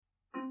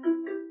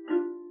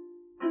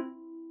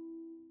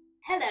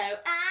Hello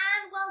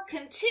and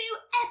welcome to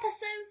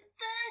episode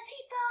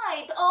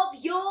 35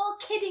 of You're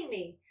Kidding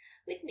Me,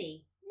 with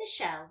me,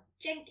 Michelle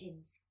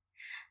Jenkins.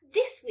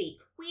 This week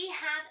we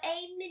have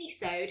a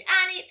minisode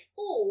and it's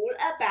all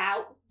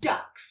about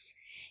ducks.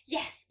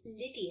 Yes,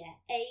 Lydia,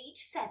 age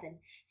 7,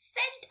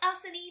 sent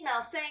us an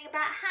email saying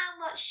about how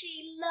much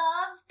she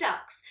loves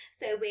ducks.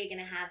 So we're going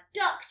to have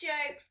duck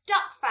jokes,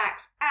 duck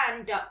facts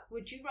and duck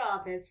would you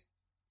rathers.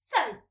 So,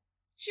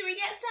 should we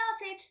get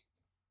started?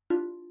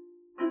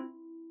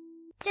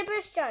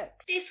 Gibberish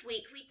jokes. This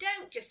week we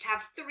don't just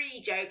have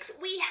 3 jokes,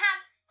 we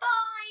have 5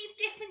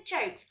 different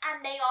jokes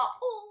and they are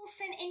all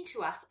sent in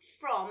to us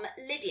from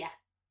Lydia.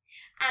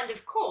 And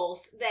of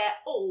course they're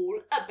all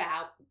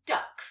about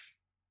ducks.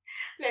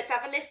 Let's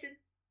have a listen.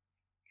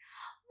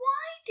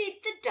 Why did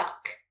the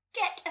duck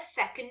get a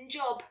second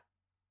job?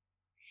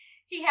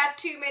 He had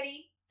too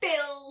many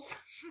bills.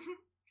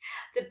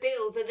 The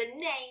bills are the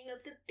name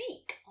of the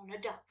beak on a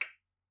duck.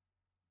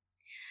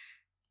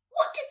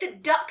 What did the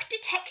duck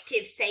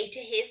detective say to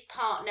his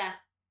partner?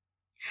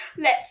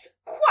 Let's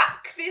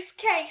quack this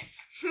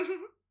case.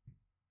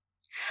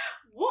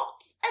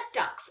 What's a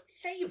duck's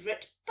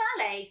favourite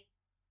ballet?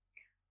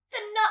 The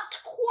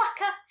Nut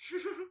Quacker.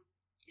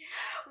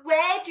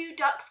 Where do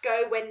ducks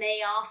go when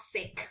they are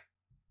sick?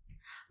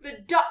 The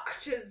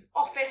duckster's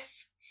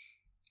office.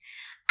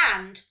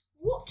 And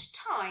what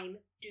time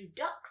do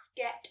ducks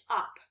get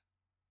up?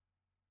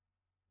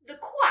 The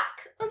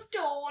quack of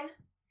dawn.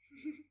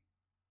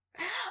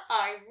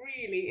 I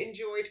really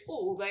enjoyed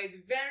all those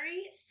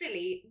very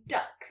silly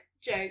duck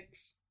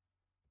jokes.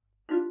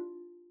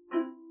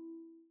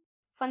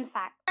 Fun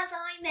fact. As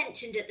I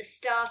mentioned at the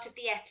start of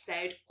the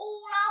episode,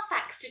 all our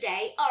facts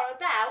today are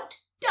about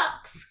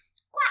ducks.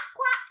 Quack,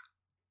 quack.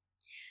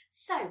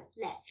 So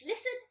let's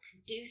listen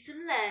and do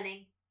some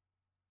learning.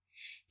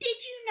 Did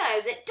you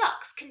know that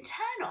ducks can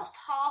turn off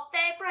half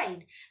their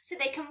brain so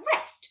they can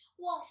rest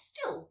while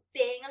still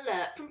being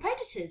alert from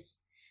predators?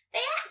 They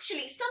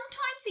actually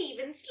sometimes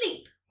even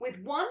sleep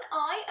with one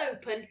eye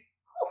open.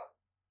 Whew.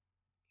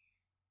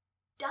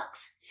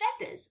 Ducks'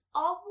 feathers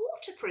are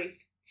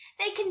waterproof.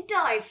 They can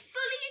dive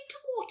fully into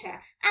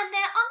water and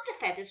their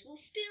underfeathers will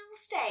still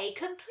stay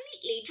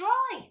completely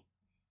dry.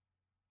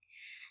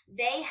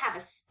 They have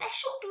a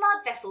special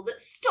blood vessel that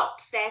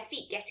stops their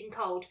feet getting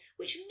cold,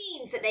 which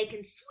means that they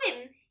can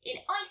swim in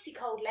icy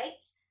cold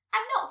lakes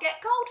and not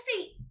get cold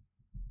feet.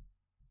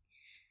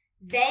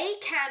 They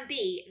can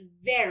be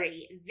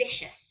very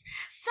vicious.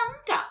 Some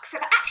ducks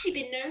have actually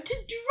been known to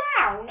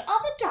drown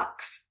other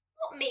ducks.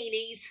 What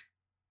meanies?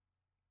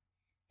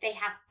 They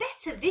have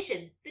better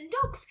vision than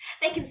dogs.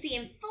 They can see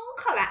in full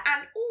colour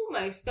and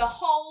almost the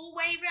whole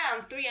way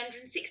round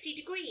 360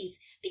 degrees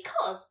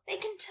because they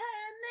can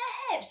turn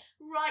their head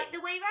right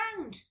the way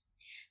round.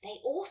 They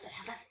also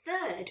have a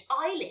third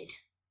eyelid.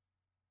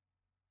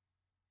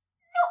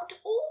 Not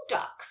all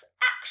ducks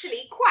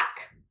actually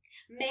quack.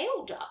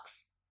 Male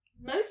ducks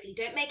mostly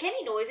don't make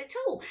any noise at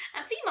all,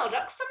 and female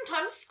ducks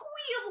sometimes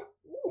squeal.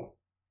 Ooh.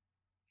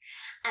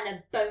 And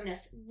a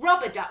bonus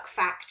rubber duck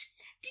fact.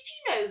 Did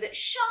you know that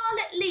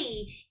Charlotte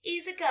Lee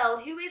is a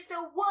girl who is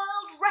the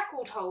world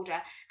record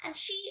holder and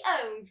she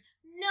owns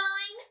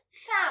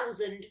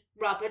 9,000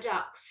 rubber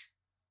ducks?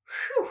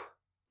 Whew.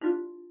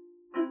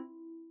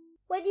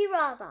 Would you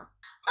rather?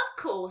 Of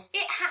course,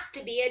 it has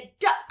to be a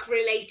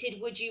duck-related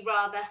would you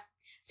rather.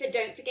 So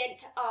don't forget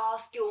to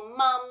ask your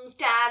mums,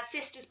 dads,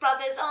 sisters,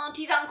 brothers,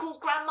 aunties, uncles,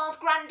 grandmas,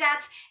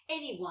 granddads,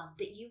 anyone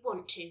that you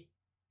want to.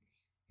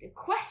 The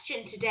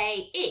question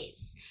today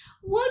is,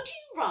 would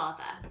you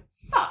rather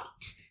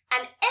fight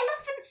an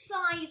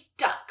elephant-sized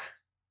duck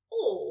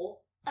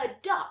or a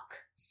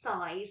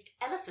duck-sized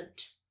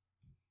elephant?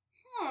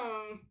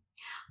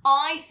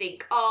 I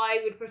think I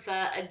would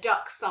prefer a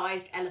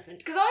duck-sized elephant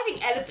because I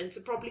think elephants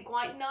are probably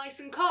quite nice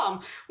and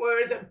calm,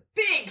 whereas a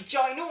big,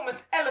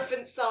 ginormous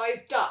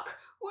elephant-sized duck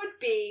would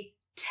be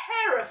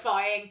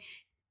terrifying.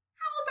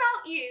 How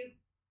about you?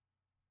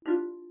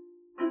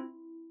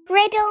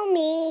 Riddle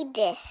me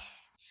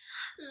this.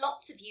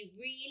 Lots of you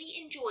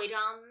really enjoyed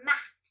our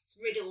maths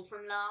riddle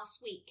from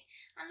last week,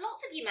 and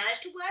lots of you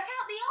managed to work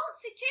out the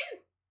answer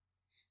too.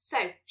 So,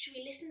 shall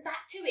we listen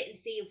back to it and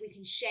see if we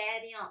can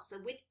share the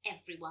answer with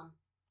everyone?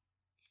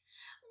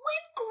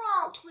 When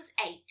Grant was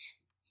 8,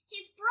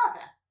 his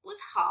brother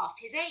was half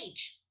his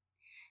age.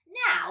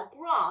 Now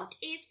Grant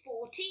is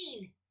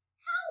 14.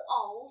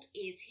 How old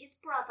is his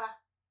brother?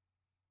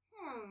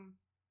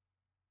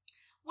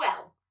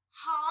 Well,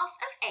 half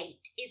of 8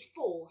 is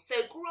 4, so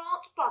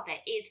Grant's brother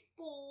is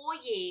 4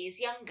 years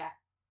younger.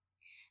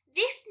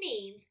 This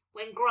means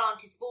when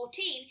Grant is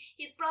 14,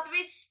 his brother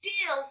is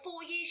still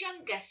 4 years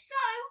younger, so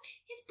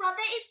his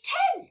brother is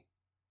 10.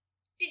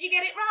 Did you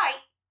get it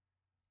right?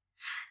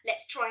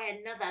 Let's try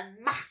another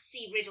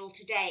mathsy riddle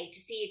today to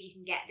see if you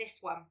can get this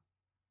one.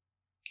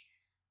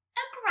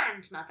 A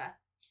grandmother,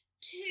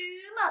 2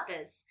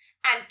 mothers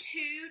and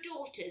 2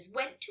 daughters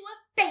went to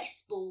a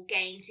baseball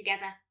game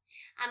together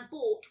and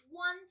bought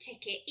 1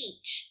 ticket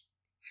each.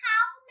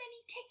 How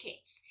many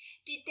tickets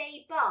did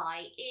they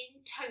buy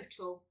in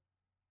total?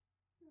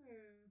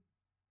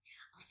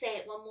 I'll say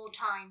it one more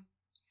time.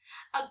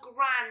 A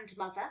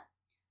grandmother,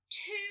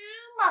 2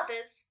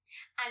 mothers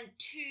and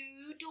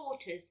 2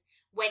 daughters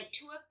went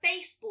to a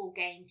baseball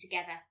game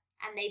together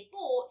and they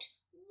bought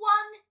 1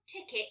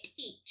 ticket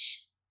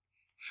each.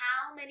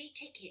 How many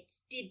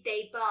tickets did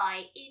they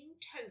buy in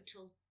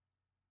total?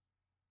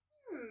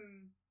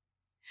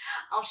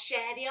 I'll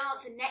share the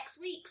answer next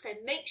week, so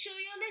make sure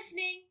you're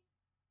listening.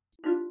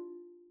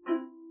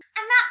 And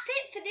that's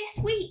it for this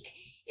week.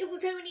 It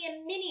was only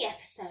a mini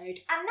episode,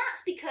 and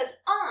that's because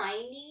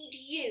I need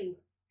you.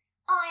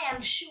 I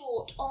am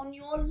short on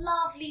your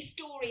lovely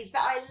stories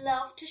that I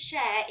love to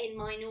share in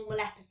my normal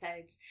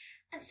episodes.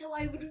 And so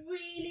I would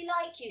really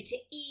like you to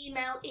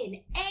email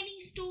in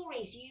any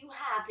stories you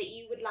have that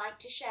you would like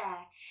to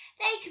share.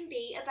 They can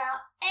be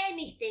about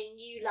anything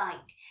you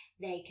like.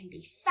 They can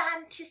be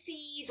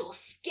fantasies or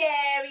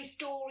scary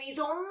stories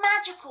or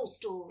magical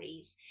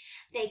stories.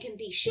 They can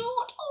be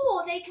short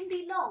or they can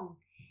be long.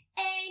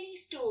 Any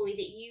story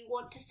that you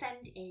want to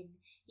send in,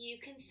 you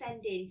can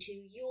send in to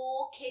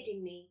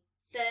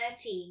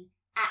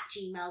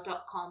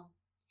yourkiddingme13@gmail.com.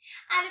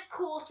 And of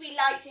course, we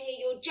like to hear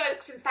your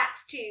jokes and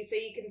facts too, so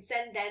you can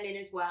send them in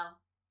as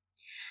well.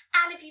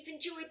 And if you've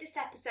enjoyed this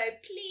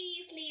episode,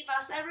 please leave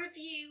us a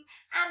review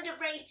and a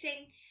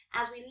rating,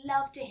 as we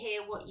love to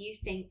hear what you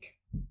think.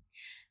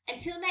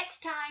 Until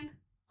next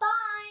time,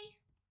 bye!